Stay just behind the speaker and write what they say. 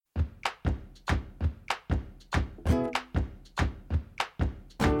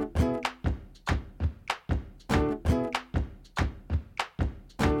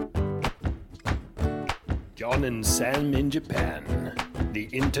John and Sam in Japan, the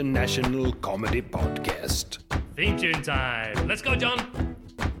international comedy podcast. Theme tune time. Let's go, John.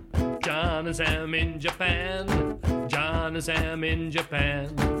 John and Sam in Japan. John and Sam in Japan.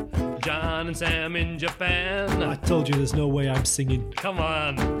 John and Sam in Japan. I told you there's no way I'm singing. Come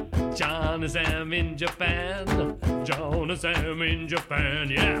on. John and Sam in Japan. John and Sam in Japan.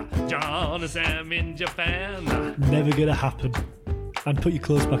 Yeah. John and Sam in Japan. Never gonna happen. And put your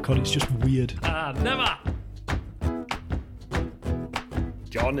clothes back on, it's just weird. Never.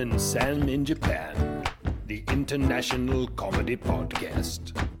 John and Sam in Japan, the international comedy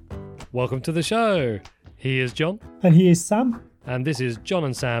podcast. Welcome to the show. He is John. And he is Sam, And this is John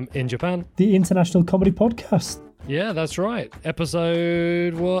and Sam in Japan. the international comedy podcast. Yeah, that's right.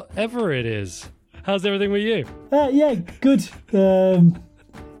 Episode whatever it is. How's everything with you? Yeah, good.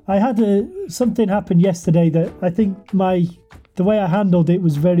 I had something happen yesterday that I think the way I handled it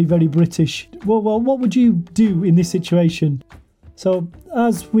was very, very British. Well, what would you do in this situation? So,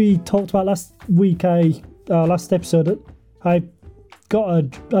 as we talked about last episode, I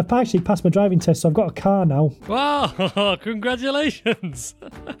actually passed my driving test, so I've got a car now. Wow, congratulations.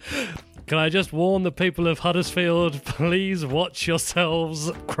 Can I just warn the people of Huddersfield, please watch yourselves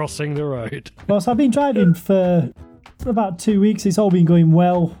crossing the road. Well, so I've been driving for about 2 weeks. It's all been going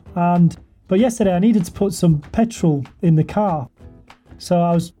well, but yesterday I needed to put some petrol in the car. So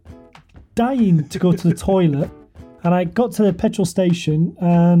I was dying to go to the toilet, and I got to the petrol station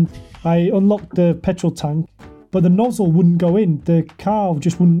and I unlocked the petrol tank, but the nozzle wouldn't go in. The car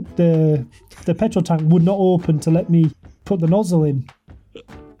just wouldn't, the petrol tank would not open to let me put the nozzle in.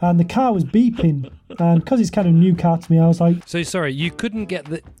 And the car was beeping, and because it's kind of a new car to me, I was like, So sorry, you couldn't get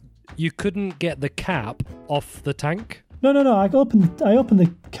the cap off the tank? No. I opened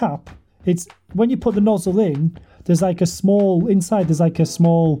the cap. It's when you put the nozzle in, there's like a small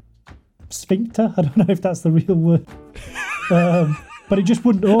sphincter. I don't know if that's the real word. But it just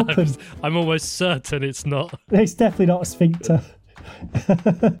wouldn't open. I'm almost certain it's not. It's definitely not a sphincter.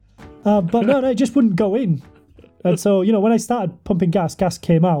 But no, it just wouldn't go in. And so, when I started pumping gas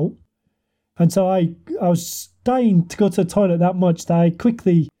came out. And so I was dying to go to the toilet that much that I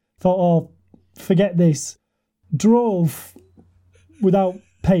quickly thought, oh, forget this. Drove without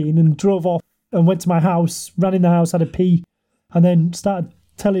paying and drove off and went to my house, ran in the house, had a pee, and then started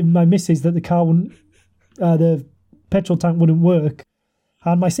telling my missus that the petrol tank wouldn't work.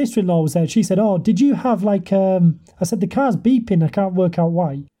 And my sister-in-law was there. She said, oh, did you have I said, the car's beeping, I can't work out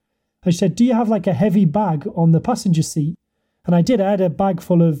why. And she said, do you have a heavy bag on the passenger seat? And I did. I had a bag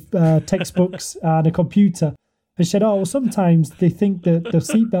full of textbooks and a computer. And she said, oh, well, sometimes they think that the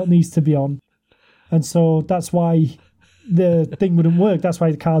seatbelt needs to be on. And so that's why the thing wouldn't work. That's why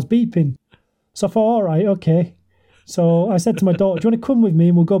the car's beeping. So I thought, all right, okay. So I said to my daughter, do you want to come with me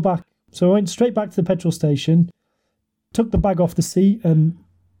and we'll go back? So I went straight back to the petrol station, took the bag off the seat, and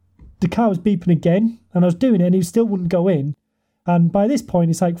the car was beeping again. And I was doing it and it still wouldn't go in. And by this point,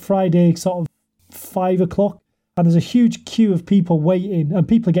 it's like Friday, sort of 5 o'clock. And there's a huge queue of people waiting and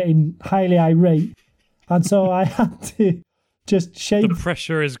people are getting highly irate. And so I had to just The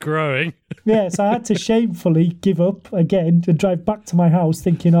pressure is growing. Yeah, so I had to shamefully give up again and drive back to my house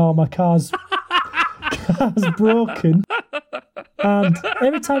thinking, oh, my car's broken. And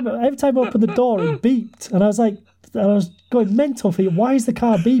every time I opened the door, it beeped. And I was going mental for why is the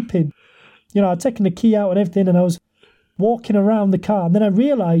car beeping? I'd taken the key out and everything, and I was walking around the car. And then I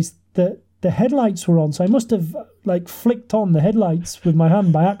realised that the headlights were on. So I must have flicked on the headlights with my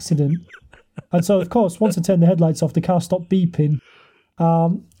hand by accident. And so, of course, once I turned the headlights off, the car stopped beeping.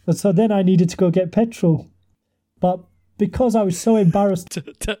 And so then I needed to go get petrol. But because I was so embarrassed...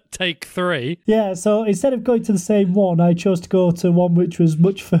 Take 3. Yeah, so instead of going to the same one, I chose to go to one which was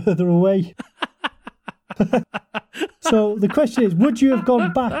much further away. So the question is, would you have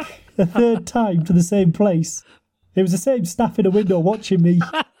gone back a third time to the same place? It was the same staff in a window watching me.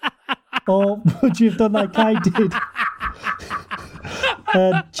 Or would you have done like I did?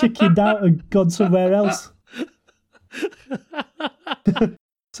 Chickened out and gone somewhere else.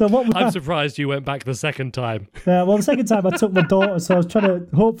 So I'm surprised you went back the second time. Well, the second time I took my daughter, so I was trying to,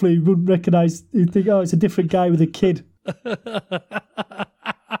 hopefully you wouldn't recognise, you'd think, oh, it's a different guy with a kid.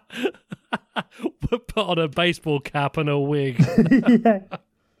 Put on a baseball cap and a wig. Yeah.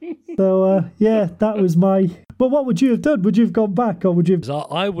 So, that was my... But what would you have done? Would you have gone back, or would you have...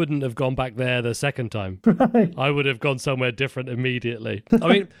 I wouldn't have gone back there the second time. Right. I would have gone somewhere different immediately. I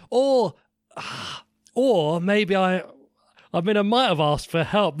mean, or maybe I might have asked for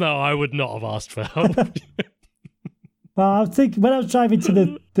help. No, I would not have asked for help. Well, I was thinking, when I was driving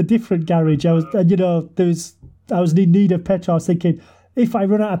to the different garage, I was in need of petrol. I was thinking, if I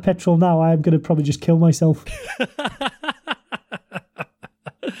run out of petrol now, I'm going to probably just kill myself.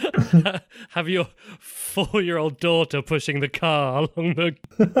 Have your 4-year-old daughter pushing the car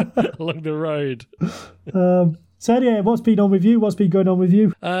along the road. So anyway, what's been on with you? What's been going on with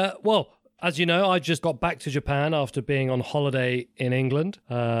you? Well, as you know, I just got back to Japan after being on holiday in England.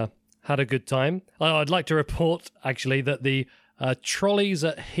 Had a good time. I'd like to report, actually, that the trolleys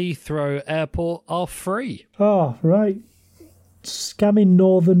at Heathrow Airport are free. Oh, right. Scamming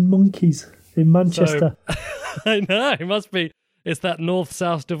northern monkeys in Manchester. So, I know, it must be. It's that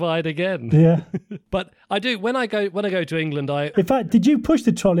north-south divide again. Yeah. But I do, when I go to England, In fact, did you push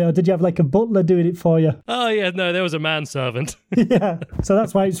the trolley or did you have like a butler doing it for you? Oh, yeah, no, there was a manservant. Yeah, so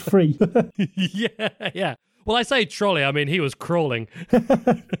that's why it's free. Yeah. Well, I say trolley, I mean, he was crawling.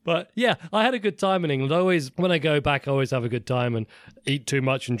 But yeah, I had a good time in England. When I go back, I always have a good time and eat too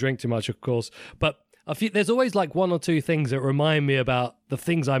much and drink too much, of course. But there's always like one or two things that remind me about the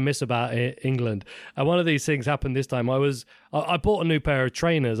things I miss about England. And one of these things happened this time. I bought a new pair of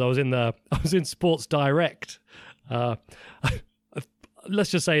trainers. I was in Sports Direct.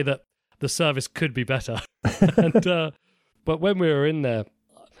 Let's just say that the service could be better. But when we were in there,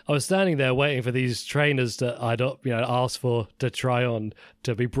 I was standing there waiting for these trainers that I'd asked for to try on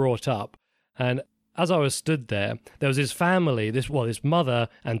to be brought up. And as I was stood there, there was this family, this mother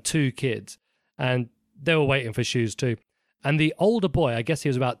and 2 kids. And they were waiting for shoes too. And the older boy, I guess he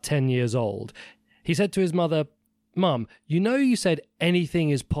was about 10 years old, he said to his mother, "Mum, you said anything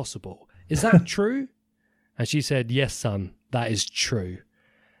is possible. Is that true?" And she said, "Yes, son, that is true."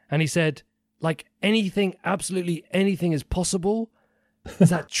 And he said, "Like anything, absolutely anything is possible? Is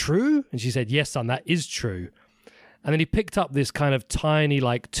that true?" And she said, "Yes, son, that is true." And then he picked up this kind of tiny,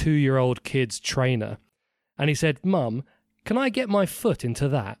 like 2-year-old kid's trainer. And he said, "Mum, can I get my foot into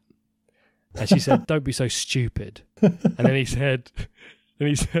that?" And she said, "Don't be so stupid." And then he said,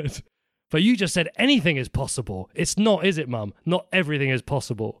 "But you just said anything is possible. It's not, is it, Mum? Not everything is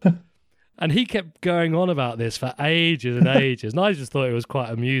possible." And he kept going on about this for ages and ages. And I just thought it was quite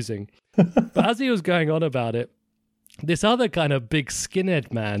amusing. But as he was going on about it, this other kind of big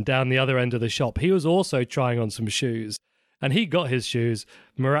skinhead man down the other end of the shop, he was also trying on some shoes. And he got his shoes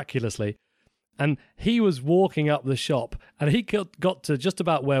miraculously. And he was walking up the shop and he got to just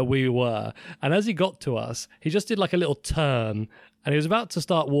about where we were. And as he got to us, he just did like a little turn and he was about to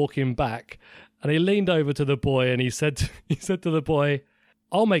start walking back. And he leaned over to the boy and he said to the boy,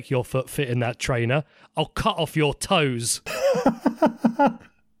 "I'll make your foot fit in that trainer. I'll cut off your toes."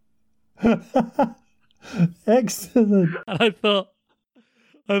 Excellent. And I thought,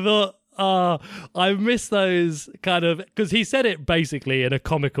 I miss those kind of, because he said it basically in a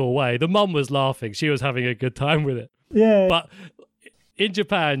comical way. The mum was laughing. She was having a good time with it. Yeah. But in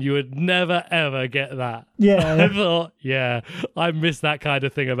Japan, you would never, ever get that. Yeah. I thought, I miss that kind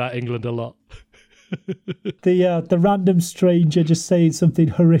of thing about England a lot. The random stranger just saying something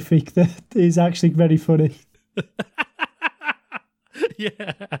horrific that is actually very funny.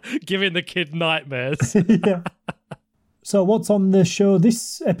 Yeah, giving the kid nightmares. Yeah. So what's on the show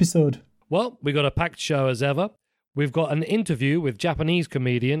this episode? Well, we got a packed show as ever. We've got an interview with Japanese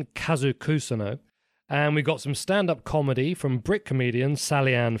comedian Kazu Kusano, and we got some stand-up comedy from Brit comedian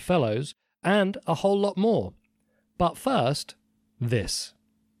Sally Ann Fellows, and a whole lot more. But first, this.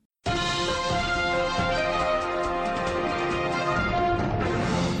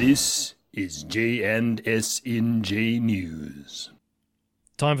 This is J&S-in-J News.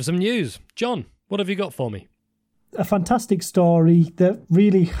 Time for some news. John, what have you got for me? A fantastic story that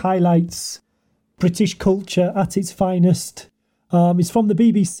really highlights British culture at its finest. It's from the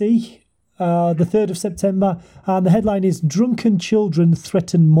BBC, the 3rd of September, and the headline is "Drunken Children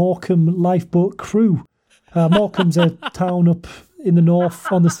Threaten Morecambe Lifeboat Crew." Morecambe's a town up in the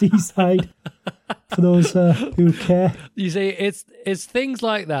north on the seaside, for those who care. You see, it's things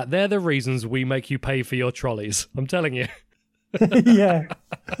like that. They're the reasons we make you pay for your trolleys. I'm telling you. Yeah.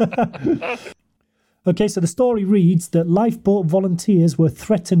 Okay, so the story reads that lifeboat volunteers were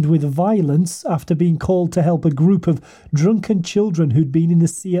threatened with violence after being called to help a group of drunken children who'd been in the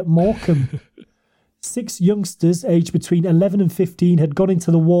sea at Morecambe. 6 youngsters aged between 11 and 15 had gone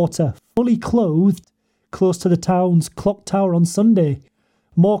into the water, fully clothed, close to the town's clock tower on Sunday.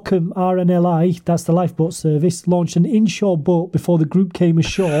 Morecambe RNLI, that's the lifeboat service, launched an inshore boat before the group came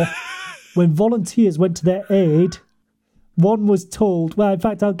ashore. When volunteers went to their aid, one was told, well, in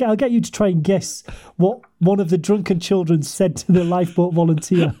fact, I'll get you to try and guess what one of the drunken children said to the lifeboat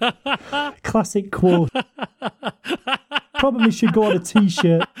volunteer. Classic quote. Probably should go on a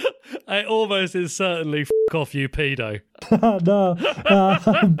T-shirt. It almost is certainly off you pedo. No.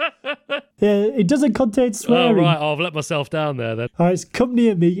 Yeah, it doesn't contain Oh, swearing. right. I've let myself down there then. All right, come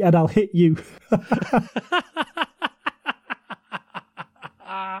near me and I'll hit you.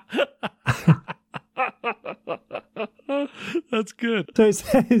 That's good. So it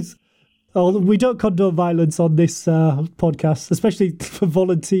says, we don't condone violence on this podcast, especially for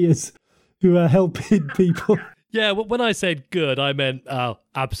volunteers who are helping people. Yeah, when I said good, I meant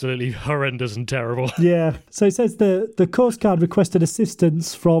absolutely horrendous and terrible. Yeah. So it says the Coast Guard requested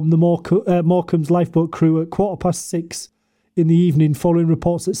assistance from the Morecambe's lifeboat crew at 6:15 in the evening following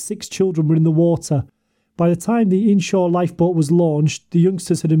reports that 6 children were in the water. By the time the inshore lifeboat was launched, the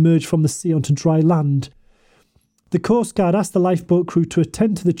youngsters had emerged from the sea onto dry land. The Coast Guard asked the lifeboat crew to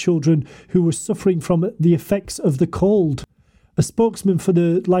attend to the children who were suffering from the effects of the cold. A spokesman for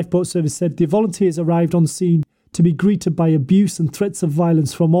the lifeboat service said the volunteers arrived on scene to be greeted by abuse and threats of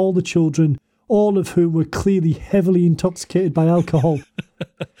violence from all the children, all of whom were clearly heavily intoxicated by alcohol.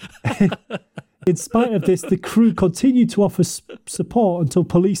 In spite of this, the crew continued to offer support until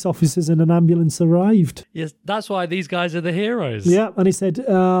police officers and an ambulance arrived. Yes, that's why these guys are the heroes. Yeah, and he said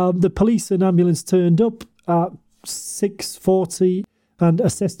the police and ambulance turned up at 6:40 and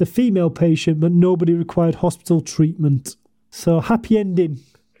assessed a female patient, but nobody required hospital treatment. So happy ending.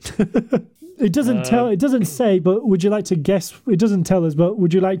 It doesn't tell. It doesn't say. But would you like to guess? It doesn't tell us. But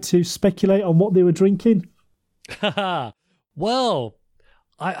would you like to speculate on what they were drinking? Well,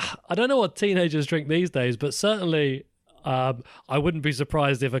 I don't know what teenagers drink these days, but certainly I wouldn't be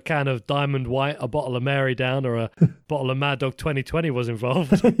surprised if a can of Diamond White, a bottle of Mary Down, or a bottle of Mad Dog 2020 was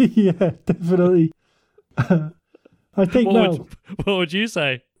involved. Yeah, definitely. I think. What would you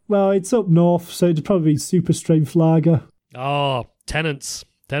say? Well, it's up north, so it'd probably be Super Strength Lager. Oh, Tennant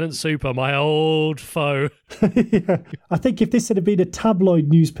Super, my old foe. Yeah. I think if this had been a tabloid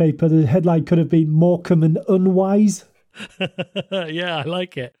newspaper, the headline could have been Morecambe and Unwise. Yeah, I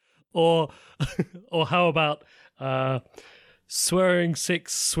like it. Or how about swearing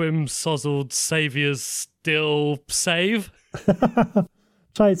 6 swim sozzled saviors still save?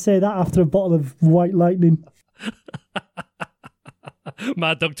 Try and say that after a bottle of White Lightning.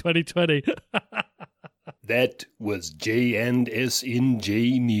 Mad Dog 2020. That was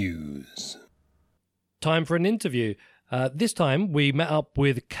J&S-in-J News. Time for an interview. This time we met up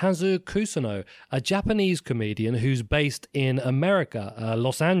with Kazu Kusano, a Japanese comedian who's based in America,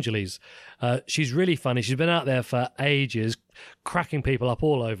 Los Angeles. She's really funny. She's been out there for ages, cracking people up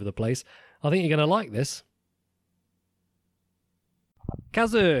all over the place. I think you're going to like this.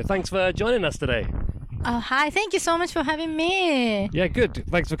 Kazu, thanks for joining us today. Oh, hi. Thank you so much for having me. Yeah, good.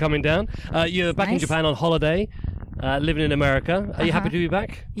 Thanks for coming down. You're back in Nice. Japan on holiday, living in America. Are you happy to be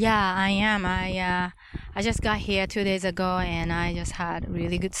back? Yeah, I am. I just got here 2 days ago and I just had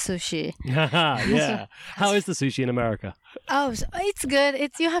really good sushi. Yeah. How is the sushi in America? Oh, so it's good.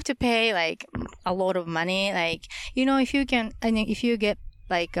 You have to pay like a lot of money. Like, if you get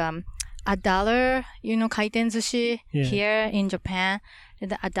like $1, kaiten sushi here in Japan,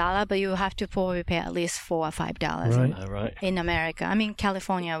 $1, but you have to probably pay at least $4 or $5 Right. in America. I mean,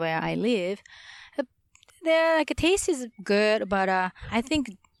 California, where I live, the taste is good, but I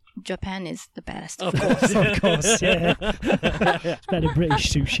think Japan is the best. Of course. Of course, yeah. It's better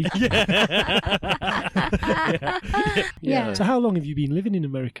British sushi. Yeah. So how long have you been living in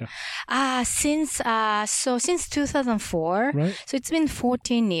America? Since 2004. Right. So it's been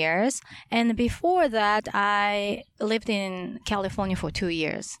 14 years. And before that, I lived in California for 2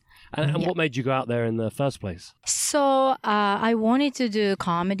 years. And what made you go out there in the first place? So I wanted to do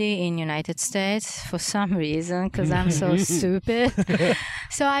comedy in United States for some reason because I'm so stupid.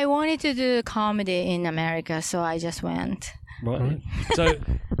 So I wanted to do comedy in America, so I just went. Right. So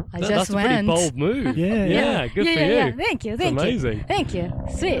I just that's a pretty went. bold move. Yeah. Good for you. Yeah. Thank you. Amazing. Thank you.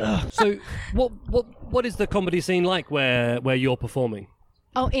 Sweet. So what is the comedy scene like where you're performing?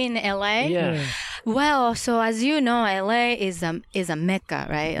 Oh, in LA? Yeah. Well, so as you know, LA is a mecca,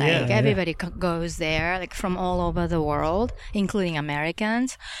 right? Like everybody goes there, like from all over the world, including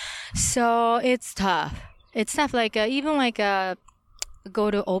Americans. So it's tough. It's tough. Like even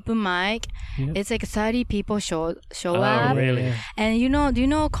go to open mic, it's like 30 people show up. Really? And do you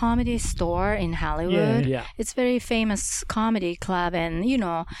know Comedy Store in Hollywood? Yeah. It's very famous comedy club, and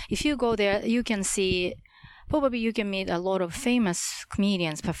if you go there, you can see. Probably you can meet a lot of famous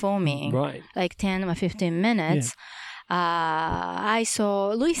comedians performing, Right. like 10 or 15 minutes. I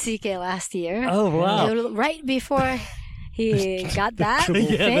saw Louis C.K. last year. Oh, wow. Right before he got that Yeah,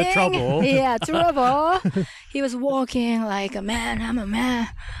 the thing. trouble. Yeah, trouble. He was walking like a man. I'm a man.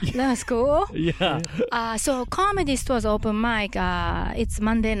 That's cool. Yeah. So Comedy Store's open mic. It's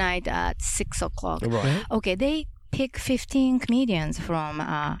Monday night at 6:00. Right. Okay, they pick 15 comedians from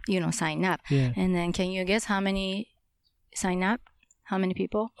sign up. Yeah. And then can you guess how many sign up? How many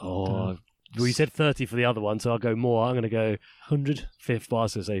people? Oh, we said 30 for the other one, so I'll go more. I'm going to go 100. fifth, but I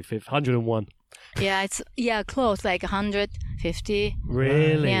was going to say fifth. 101. Yeah, it's close, like 150.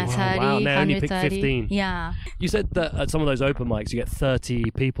 Really? Yeah, 30, Wow, they only picked 130. 15. Yeah. You said that at some of those open mics, you get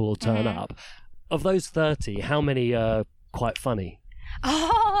 30 people will turn up. Of those 30, how many are quite funny?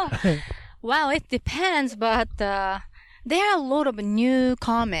 Oh, well, it depends, but there are a lot of new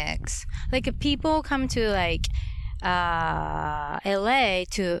comics. Like people come to like LA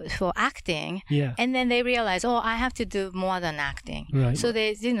for acting, Yeah. and then they realize, oh, I have to do more than acting. Right. So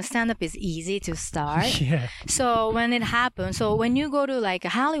stand up is easy to start. Yeah. So when it happens, so when you go to like a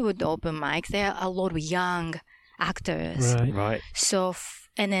Hollywood open mics, there are a lot of young actors. Right. Right. So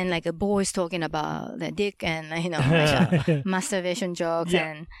and then like a boys talking about their dick and like, masturbation jokes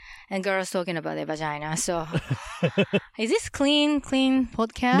and girls talking about their vagina. So is this clean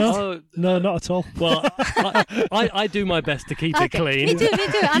podcast? No, not at all. Well, I do my best to keep it clean. Me too.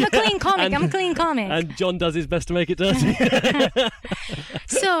 I'm a clean comic. And John does his best to make it dirty.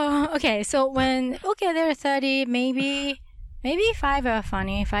 So when there are 30, maybe 5 are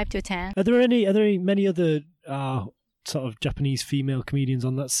funny, 5 to 10. Are there many other sort of Japanese female comedians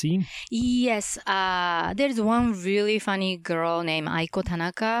on that scene? Yes, there's one really funny girl named Aiko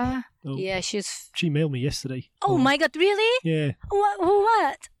Tanaka. Oh. Yeah, She mailed me yesterday. Oh my God, really? Yeah.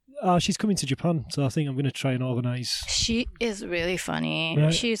 What? She's coming to Japan, so I think I'm going to try and organise. She is really funny.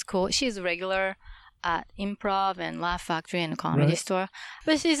 Right. She's cool. She's regular at Improv and Laugh Factory and Comedy Store.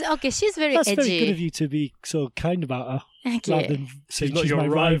 But she's very That's edgy. very good of you to be so kind about her. Thank Rather you. than say She's not your my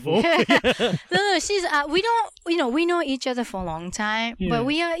rival. No, she's we know each other for a long time, Yeah. but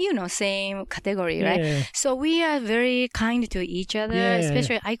we are same category, right? Yeah. So we are very kind to each other. Yeah.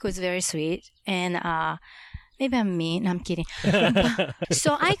 Especially Aiko is very sweet, and maybe I'm mean. I'm kidding.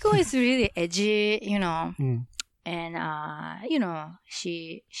 So Aiko is really edgy, Mm. and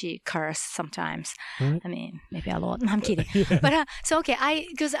she curse sometimes. Right. I mean, maybe a lot. I'm kidding. But so okay,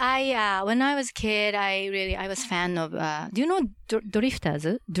 because I when I was a kid, I was fan of. Do you know Drifters?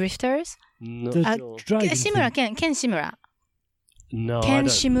 Drifters? No, The sure. driving Shimura, thing. Ken Shimura. No, I Ken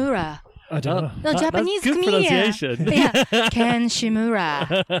don't. Shimura. I don't know. No, That's Japanese good comedian. pronunciation. Yeah, Ken Shimura.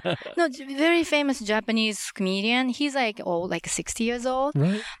 No, very famous Japanese comedian. He's like 60 years old.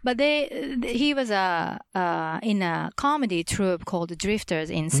 Right. But he was in a comedy troupe called Drifters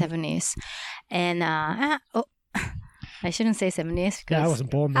in 70s, and I shouldn't say 70s because Yeah, I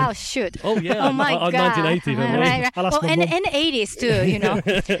wasn't born then. Oh shoot! Oh, yeah. Oh my I'm God! 1980 then. Right. I'll ask Oh, my and mum. 80s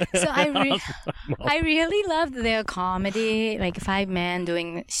too. So I really loved their comedy, like 5 men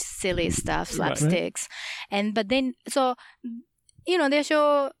doing silly stuff, slapsticks, but then their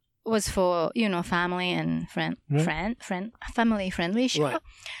show was for family and family friendly show. Right.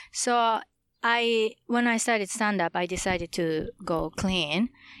 So when I started stand up, I decided to go clean.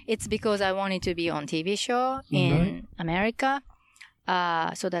 It's because I wanted to be on TV show in America.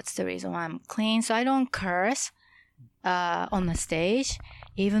 So that's the reason why I'm clean. So I don't curse on the stage,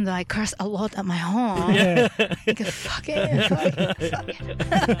 even though I curse a lot at my home. Yeah. Like, fuck it.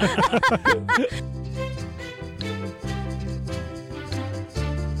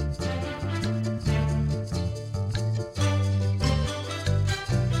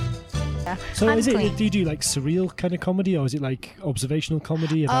 So I'm is it? clean. Do you do like surreal kind of comedy, or is it like observational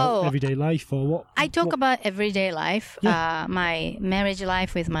comedy about everyday life, or what? I talk about everyday life, Yeah. my marriage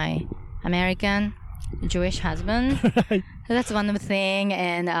life with my American Jewish husband. That's one thing,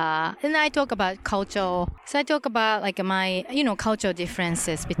 and I talk about culture. So I talk about like my cultural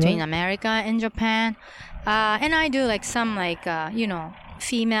differences between Right. America and Japan, and I do like some like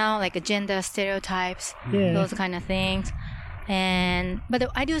female like gender stereotypes, Yeah. those kind of things. But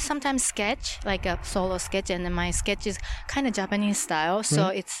I do sometimes sketch, like a solo sketch, and then my sketch is kind of Japanese style, so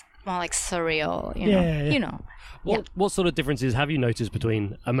Right. it's more like surreal, Yeah. What sort of differences have you noticed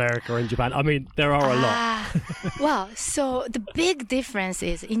between America and Japan? I mean, there are a lot. Well, so the big difference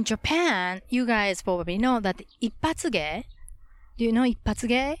is in Japan, you guys probably know that ippatsuge. Do you know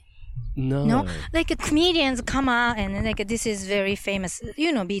ippatsuge? No. Like comedians come out and like this is very famous.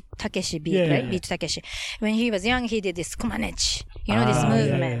 Beat Takeshi beat, Yeah. right? Beat Takeshi. When he was young, he did this kumanechi, this yeah,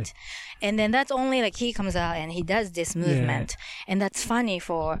 movement. And then that's only like he comes out and he does this movement. And that's funny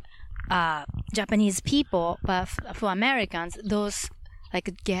for Japanese people, but for Americans, those like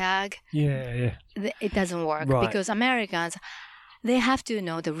a gag, Yeah. it doesn't work Right. because Americans, they have to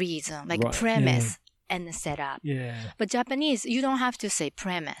know the reason, like Right. premise and the setup. Yeah. But Japanese, you don't have to say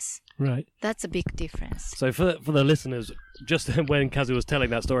premise. Right. That's a big difference. So for the listeners, just when Kazu was telling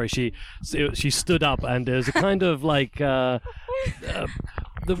that story, she stood up and there's a kind of like how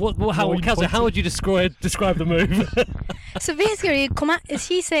would you describe the move? So basically,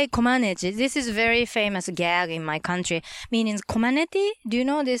 he said komanechi. This is very famous gag in my country, meaning komaneti. Do you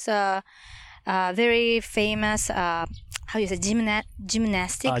know this very famous how you say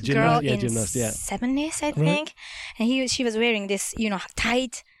gymnastic girl in gymnast, yeah. 70s, I think, and she was wearing this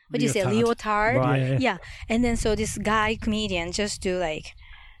tight. What do you say, leotard? Right. Yeah. And then so this guy comedian just do like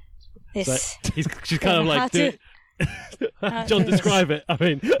this. So she's kind of like, John, this. describe it. I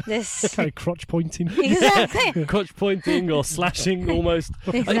mean, This Kind of crotch pointing. exactly. crotch pointing or slashing almost.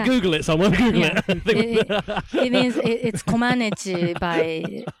 Exactly. Google it, someone. Google Yeah. it. It means it's komanechi by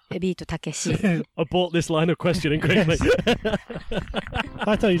Biito Takeshi. Abort this line of questioning quickly.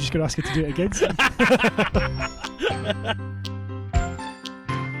 I thought you were just going to ask her to do it again.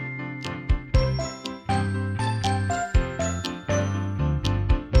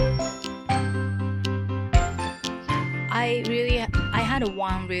 I had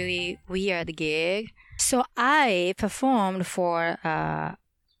one really weird gig. So I performed for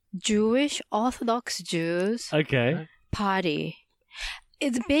Jewish Orthodox Jews Okay. party.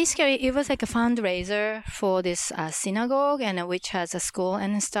 It's basically, it was like a fundraiser for this synagogue, and which has a school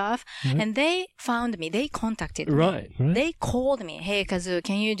and stuff. And they found me. They contacted me. Right. They called me. Hey, Kazu,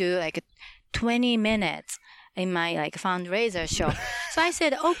 can you do like 20 minutes in my like fundraiser show? So I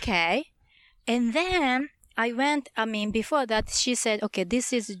said, okay. And then I went, before that, she said, okay,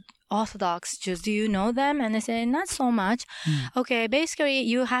 this is Orthodox Jews. Do you know them? And I said, not so much. Okay, basically,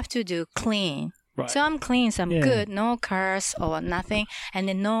 you have to do clean. Right. So I'm clean, so I'm Yeah. good. No curse or nothing. And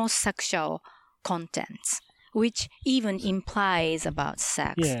then no sexual contents, which even implies about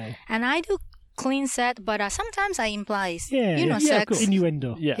sex. Yeah. And I do clean set, but sometimes I imply, Yeah. you know, yeah, sex. cool.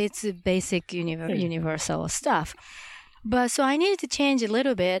 Innuendo. Yeah. It's a basic universal stuff. But so I needed to change a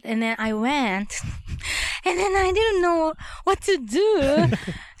little bit, and then I went, and then I didn't know what to do.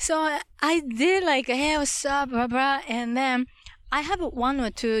 So I did like, hey, what's up, blah, blah. And then I have one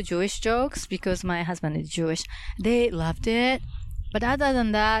or two Jewish jokes because my husband is Jewish. They loved it. But other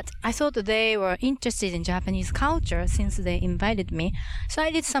than that, I thought they were interested in Japanese culture since they invited me. So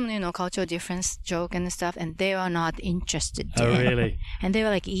I did some, cultural difference joke and stuff, and they were not interested. Oh, really? And they were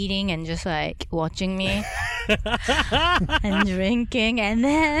like eating and just like watching me and drinking. And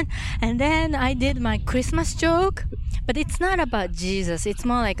then I did my Christmas joke, but it's not about Jesus. It's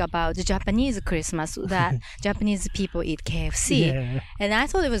more like about the Japanese Christmas that Japanese people eat KFC. Yeah. And I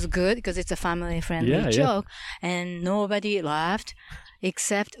thought it was good because it's a family-friendly joke. And nobody laughed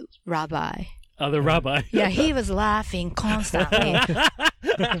except Rabbi. Oh, the rabbi. Yeah, he was laughing constantly.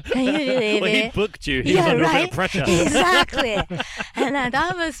 Can you believe Well, he it? booked you. He was under a bit of pressure. Exactly. And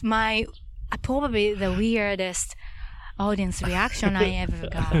that was my probably the weirdest audience reaction I ever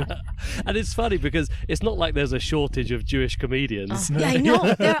got. And it's funny because it's not like there's a shortage of Jewish comedians. Yeah, I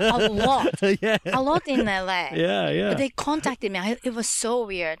know. There are a lot. Yeah. A lot in LA. Yeah. But they contacted me. It was so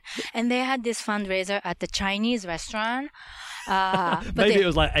weird. And they had this fundraiser at the Chinese restaurant. But Maybe it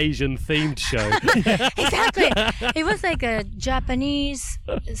was like Asian themed show. Exactly. It was like a Japanese,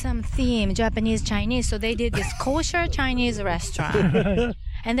 some theme, Japanese Chinese. So they did this kosher Chinese restaurant.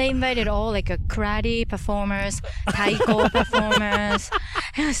 And they invited all like a karate performers, taiko performers.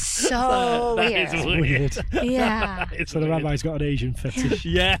 It was so That weird. is weird. Yeah. It's So the weird. rabbi's got an Asian fetish.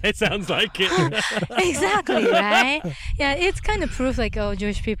 Yeah, it sounds like it. Exactly, right? Yeah, it's kind of proof like, oh,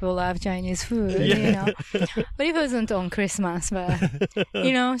 Jewish people love Chinese food, But it wasn't on Christmas, but,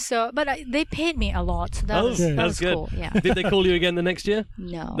 but they paid me a lot. So that was that's good. cool, yeah. Did they call you again the next year?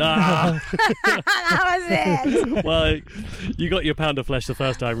 No. Ah. That was it. Well, you got your pound of flesh the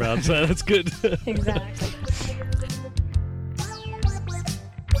first time round, so that's good. Exactly.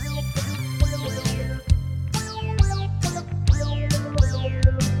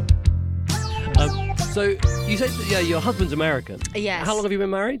 So you said, your husband's American. Yes. How long have you been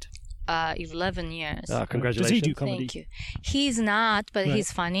married? 11 years. Congratulations. Does he do comedy? Thank you. He's not, but Right.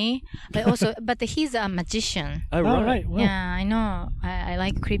 he's funny. But also, but he's a magician. Oh, Oh, right. right. Well, Yeah, I know. I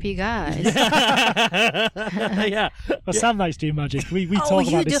like creepy guys. Yeah. well, Sam likes doing magic. We Oh, talk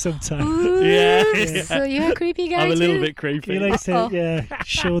you about do? this sometimes. Ooh, Yeah. So you're a creepy guy I'm a little too? bit creepy. He likes to, Uh-oh.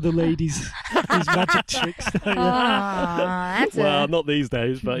 show the ladies. These magic tricks. Oh, that's Well, not these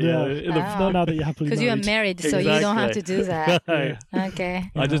days, but yeah. Not now that you're happily because married. you're married, so you don't have to do that.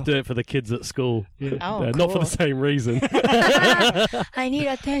 Okay. I just do it for the kids at school. Yeah. Oh, Not for cool. the same reason. I need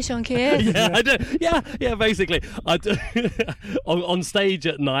attention, kids. Yeah, I do. Yeah. Basically, I do on stage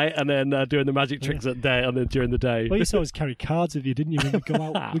at night, and then doing the magic tricks at day, and then during the day. Well, you used to always carry cards with you, didn't you? When we go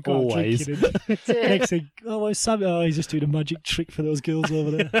out, Always. drinking. Next thing, where's Sam? Oh, he's just doing a magic trick for those girls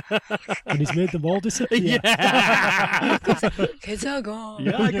over there, and he's made them all disappear. Yeah. Kids are gone.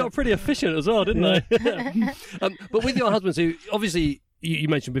 Yeah, I got pretty efficient as well, didn't I? But with your husband, so obviously you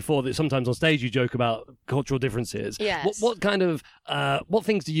mentioned before that sometimes on stage you joke about cultural differences. Yes. What kind of what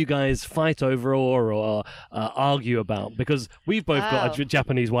things do you guys fight over or argue about? Because we've both got a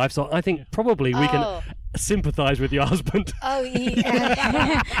Japanese wife, so I think probably we can sympathize with your husband. Oh,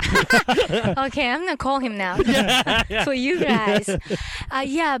 yeah. Okay, I'm gonna call him now for you guys.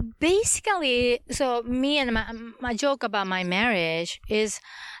 Yeah, basically, so me and my joke about my marriage is,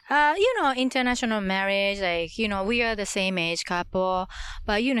 international marriage. Like, we are the same age couple,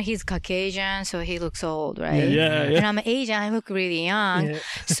 but he's Caucasian, so he looks old, right? Yeah. And I'm Asian, I look really young. Yeah.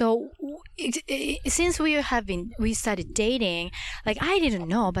 So since we started dating, like I didn't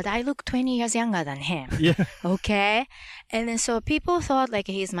know, but I look 20 years younger than him. Yeah. Okay. And then so people thought like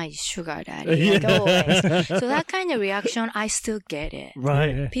he's my sugar daddy, like always. So that kind of reaction, I still get it.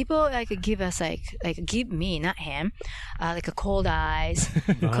 Right. People like give us give me, not him, like a cold eyes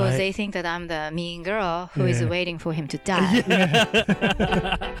because they think that I'm the mean girl who is waiting for him to die.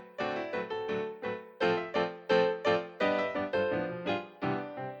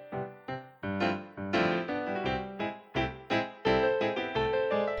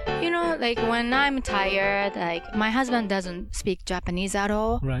 Like when I'm tired, like my husband doesn't speak Japanese at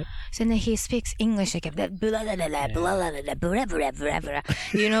all. Right. So then he speaks English like blah, blah, blah, blah, blah, blah, blah, blah, blah, blah,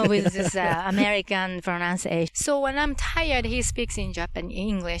 with this American pronunciation. So when I'm tired, he speaks in Japanese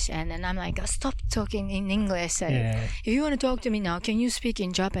English, and then I'm like, stop talking in English. Like, if you want to talk to me now, can you speak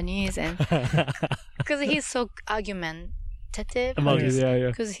in Japanese? And because he's so argumentative.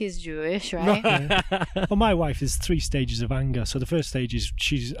 Because he's Jewish, right? Well, my wife is 3 stages of anger. So the first stage is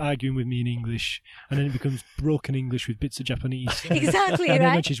she's arguing with me in English, and then it becomes broken English with bits of Japanese. Exactly, and right?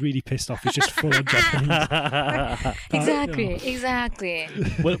 then when she's really pissed off, it's just full of Japanese. Exactly.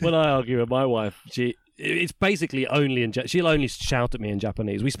 When I argue with my wife, it's basically only she'll only shout at me in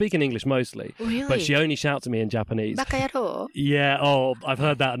Japanese. We speak in English mostly, really? But she only shouts at me in Japanese. Bakayaro? Yeah, I've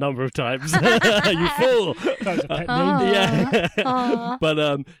heard that a number of times. You fool! That was a pet name. Yeah. But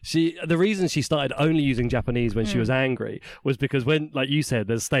the reason she started only using Japanese when she was angry was because when, like you said,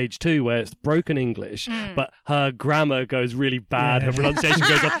 there's stage 2 where it's broken English, but her grammar goes really bad, her pronunciation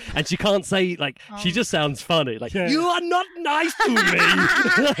goes off, and she can't say, she just sounds funny. Like, you are not nice to me!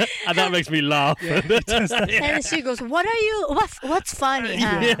 And that makes me laugh. And she goes, what's funny,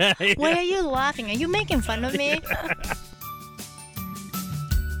 huh? Why are you laughing? Are you making fun of me?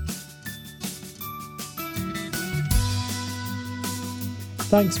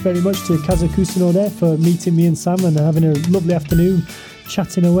 Thanks very much to Kazu Kusino there for meeting me and Sam and having a lovely afternoon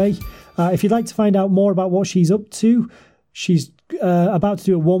chatting away. If you'd like to find out more about what she's up to, she's about to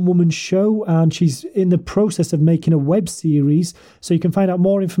do a one-woman show, and she's in the process of making a web series. So you can find out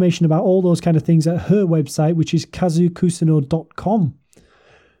more information about all those kind of things at her website, which is kazukusino.com.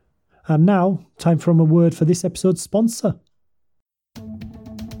 And now, time for a word for this episode's sponsor.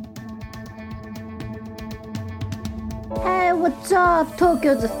 Hey, what's up?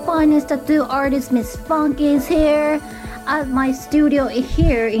 Tokyo's finest tattoo artist Miss Funky is here. At my studio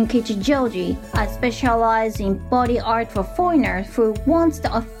here in Kichijoji, I specialize in body art for foreigners who wants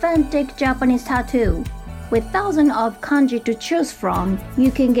the authentic Japanese tattoo. With thousands of kanji to choose from,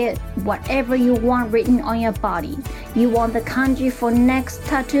 you can get whatever you want written on your body. You want the kanji for next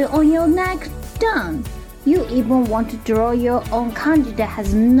tattoo on your neck? Done. You even want to draw your own kanji that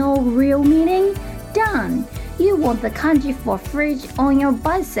has no real meaning? Done. You want the kanji for fridge on your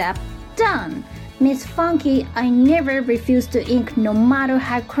bicep? Done. Miss Funky, I never refuse to ink no matter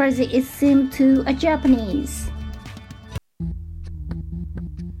how crazy it seems to a Japanese.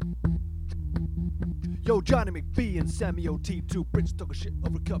 Yo, Johnny McBee and Sammy O.T. Two Brits talking shit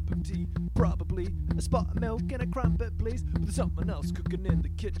over a cup of tea. Probably a spot of milk and a crumpet, please. But there's something else cooking in the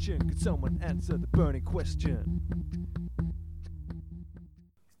kitchen. Could someone answer the burning question?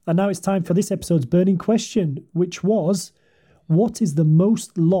 And now it's time for this episode's burning question, which was, what is the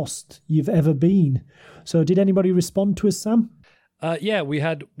most lost you've ever been? So did anybody respond to us, Sam? Yeah, we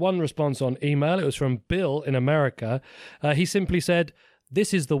had one response on email. It was from Bill in America. He simply said,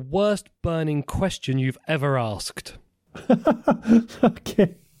 "This is the worst burning question you've ever asked."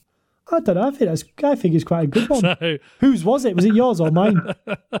 Okay. I don't know. I think it's quite a good one. So, Whose was it? Was it yours or mine?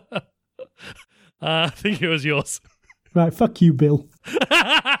 I think it was yours. Right, fuck you, Bill.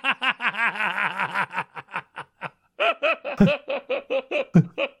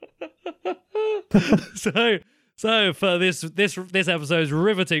 So for this episode's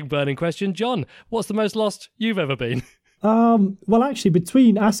riveting burning question, John, what's the most lost you've ever been? Well, actually,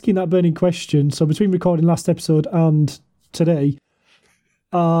 between asking that burning question, so between recording last episode and today,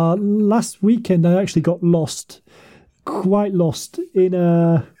 last weekend I actually got lost, quite lost in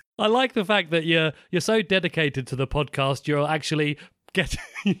a... I like the fact that you're so dedicated to the podcast, you're actually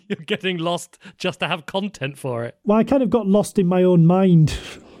getting lost just to have content for it. Well, I kind of got lost in my own mind.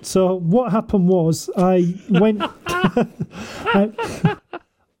 So what happened was I went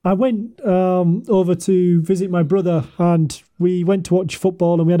I went over to visit my brother, and we went to watch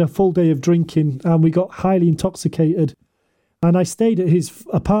football, and we had a full day of drinking, and we got highly intoxicated. And I stayed at his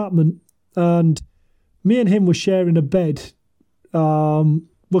apartment, and me and him were sharing a bed.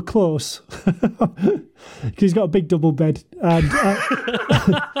 We're close because he's got a big double bed, and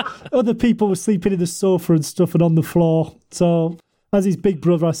other people were sleeping in the sofa and stuff and on the floor. So as his big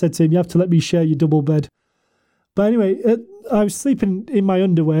brother, I said to him, you have to let me share your double bed. But anyway, I was sleeping in my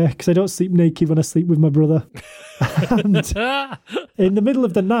underwear because I don't sleep naked when I sleep with my brother. And in the middle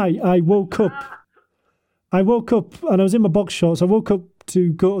of the night, I woke up and I was in my box shorts. I woke up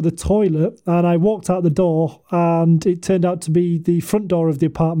to go to the toilet, and I walked out the door, and it turned out to be the front door of the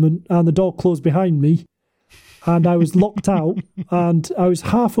apartment, and the door closed behind me, and I was locked out, and I was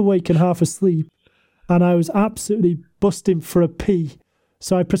half awake and half asleep, and I was absolutely busting for a pee.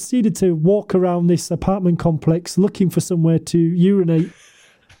 So I proceeded to walk around this apartment complex looking for somewhere to urinate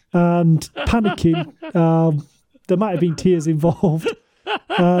and panicking. There might have been tears involved.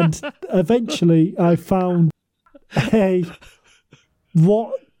 And eventually I found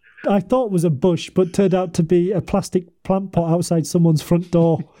what I thought was a bush, but turned out to be a plastic plant pot outside someone's front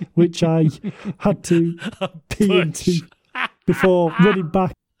door, which I had to pee into before running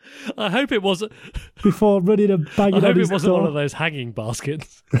back. I hope it wasn't. Before running and banging on his door. I hope it wasn't one of those hanging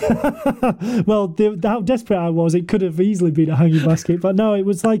baskets. Well, how desperate I was, it could have easily been a hanging basket. But no, it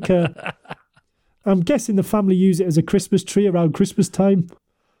was like a... I'm guessing the family use it as a Christmas tree around Christmas time.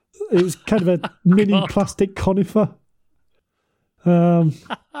 It was kind of a mini plastic conifer. It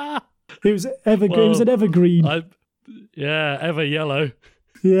was it was an evergreen. Ever yellow.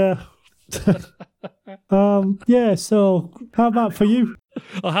 Yeah. Yeah, so how about for you?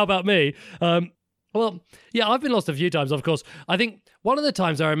 Or how about me? Well, yeah, I've been lost a few times, of course. I think one of the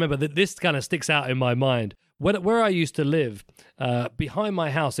times I remember that this kind of sticks out in my mind, where I used to live, behind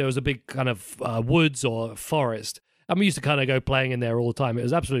my house, there was a big kind of woods or forest. And we used to kind of go playing in there all the time. It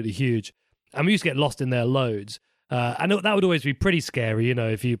was absolutely huge. And we used to get lost in there loads. And that would always be pretty scary, you know,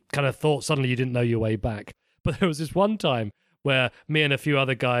 if you kind of thought suddenly you didn't know your way back. But there was this one time where me and a few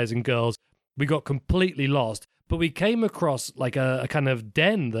other guys and girls, we got completely lost. But we came across like a kind of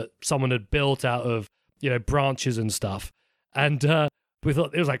den that someone had built out of, you know, branches and stuff. And we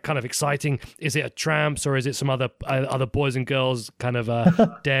thought it was like kind of exciting. Is it a tramps or is it some other boys and girls kind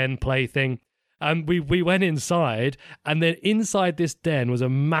of den play thing? And we went inside, and then inside this den was a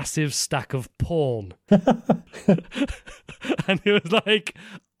massive stack of porn. And it was like,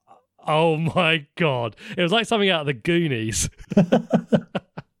 oh my God. It was like something out of the Goonies.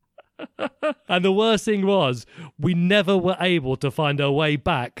 And the worst thing was, we never were able to find our way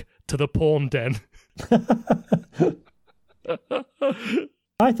back to the porn den.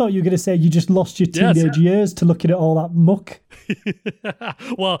 I thought you were going to say you just lost your teenage years to looking at all that muck.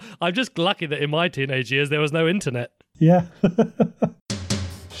 Well, I'm just lucky that in my teenage years there was no internet. Yeah.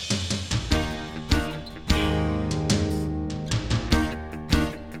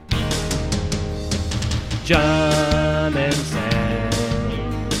 John and Sam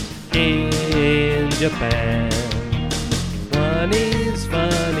in Japan. One is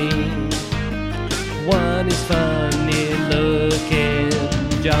funny, one is funny looking.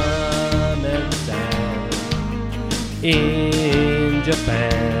 John and Sam in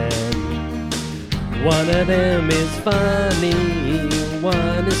Japan. One of them is funny,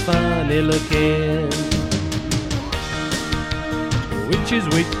 one is funny looking. Which is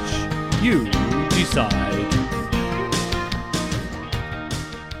which, you decide.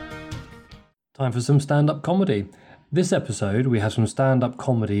 Time for some stand-up comedy. This episode, we have some stand-up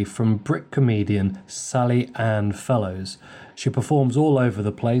comedy from Brit comedian Sally Ann Fellows. She performs all over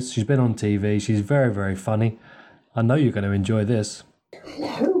the place. She's been on TV. She's very, very funny. I know you're going to enjoy this.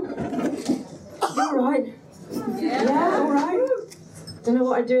 Hello. Is that all right? Yeah, all right. Don't know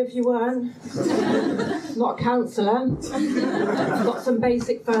what I'd do if you weren't. Not a counsellor. Got some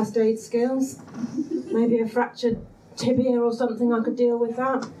basic first aid skills. Maybe a fractured tibia or something, I could deal with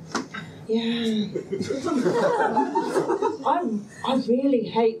that. Yeah. I really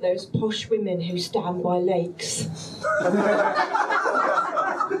hate those posh women who stand by lakes.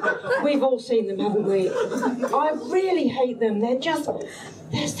 We've all seen them, haven't we? I really hate them. They're so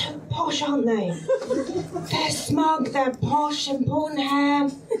posh, aren't they? They're smug, they're posh, important hair.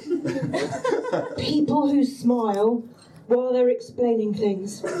 People who smile while they're explaining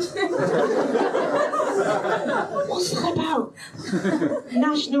things. What's that about?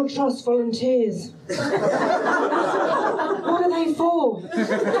 National Trust volunteers. What are they for?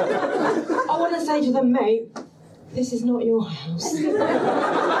 I want to say to them, mate, this is not your house.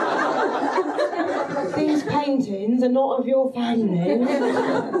 These paintings are not of your family.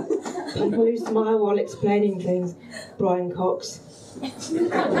 People who smile while explaining things. Brian Cox.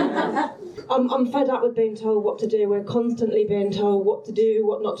 I'm fed up with being told what to do. We're constantly being told what to do,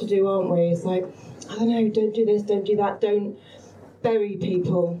 what not to do, aren't we? It's like, I don't know, don't do this, don't do that, don't bury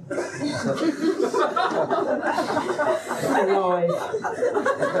people alive.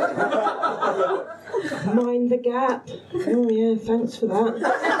 Mind the gap. Oh yeah, thanks for that.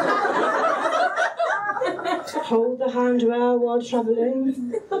 Hold the handrail while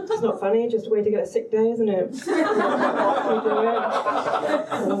travelling. It's not funny, just a way to get a sick day, isn't it?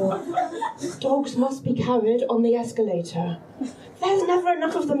 Dogs must be carried on the escalator. There's never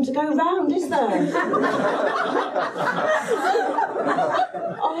enough of them to go round, is there?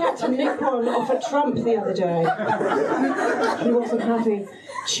 I had to nick one off a tramp the other day. He wasn't happy.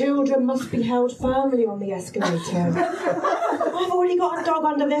 Children must be held firmly on the escalator. I've already got a dog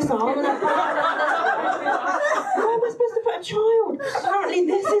under this arm and I've got another under this arm. Where am I supposed to put a child? Apparently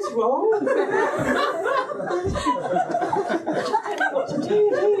this is wrong. What to do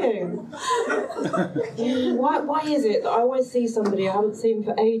you? Yeah, why is it that I always see somebody I haven't seen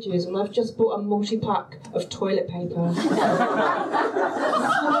for ages when I've just bought a multi-pack of toilet paper?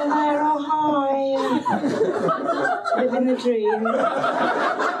 Hello there, oh hi. Living the dream.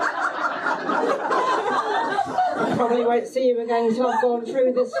 I probably won't see you again until I've gone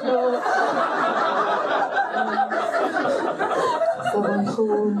through this lot. So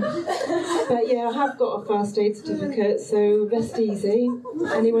cool. But yeah, I have got a first aid certificate, so rest easy.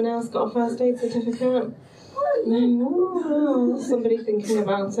 Anyone else got a first aid certificate? No, somebody thinking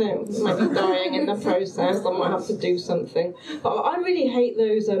about it. Might be dying in the process. I might have to do something. But I really hate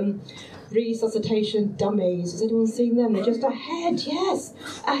those resuscitation dummies. Has anyone seen them? They're just a head, yes,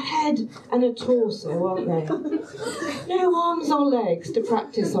 a head and a torso, aren't they? No arms or legs to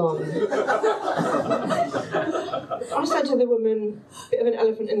practice on. I said to the woman, bit of an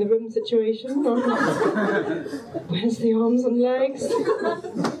elephant in the room situation. Where's the arms and legs?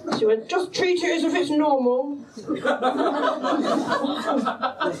 She went, just treat it as if it's normal.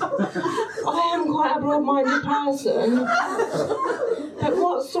 I am quite a broad-minded person. But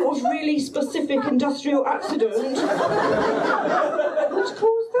what sort of really specific industrial accident? What's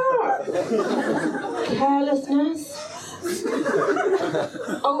caused that? Carelessness?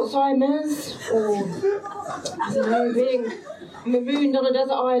 Alzheimer's? Or, I don't know, being marooned on a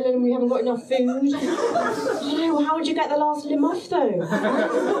desert island and we haven't got enough food? I don't know, how would you get the last limb off though?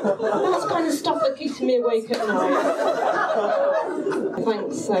 That's kind of stuff that keeps me awake at night.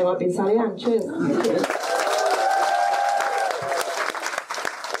 Thanks, so I've been Sally Ann, cheers.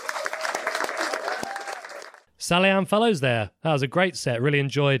 Sally Ann Fellows there. That was a great set. Really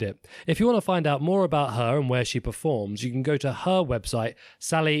enjoyed it. If you want to find out more about her and where she performs, you can go to her website,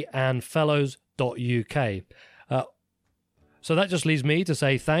 sallyannfellows.uk. So that just leaves me to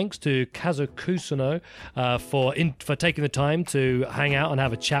say thanks to Kazukusuno for taking the time to hang out and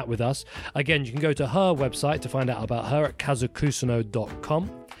have a chat with us. Again, you can go to her website to find out about her at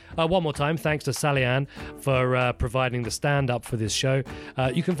kazukusuno.com. One more time, thanks to Sally Ann for providing the stand-up for this show.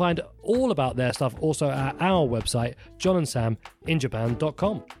 You can find all about their stuff also at our website,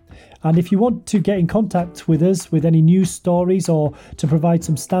 johnandsaminjapan.com. And if you want to get in contact with us with any news stories or to provide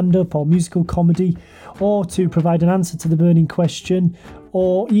some stand-up or musical comedy or to provide an answer to the burning question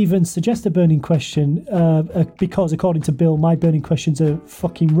or even suggest a burning question, because according to Bill, my burning questions are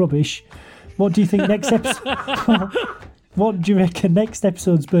fucking rubbish, what do you think next episode... What do you reckon next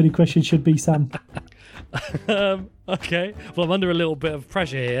episode's burning question should be, Sam? Okay. Well, I'm under a little bit of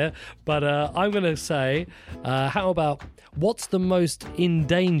pressure here, but I'm going to say, how about, what's the most in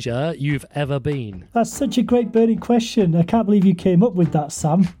danger you've ever been? That's such a great burning question. I can't believe you came up with that,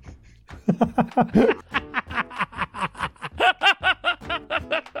 Sam.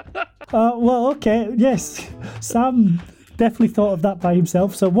 Well, okay, yes. Sam definitely thought of that by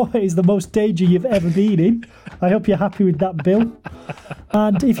himself. So what is the most danger you've ever been in? I hope you're happy with that, Bill.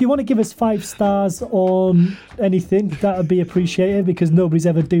 And if you want to give us 5 stars on anything, that would be appreciated because nobody's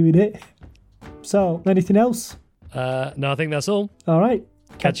ever doing it. So, anything else? No, I think that's all. All right.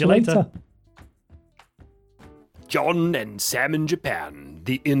 Catch you later. John and Sam in Japan,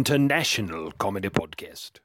 the international comedy podcast.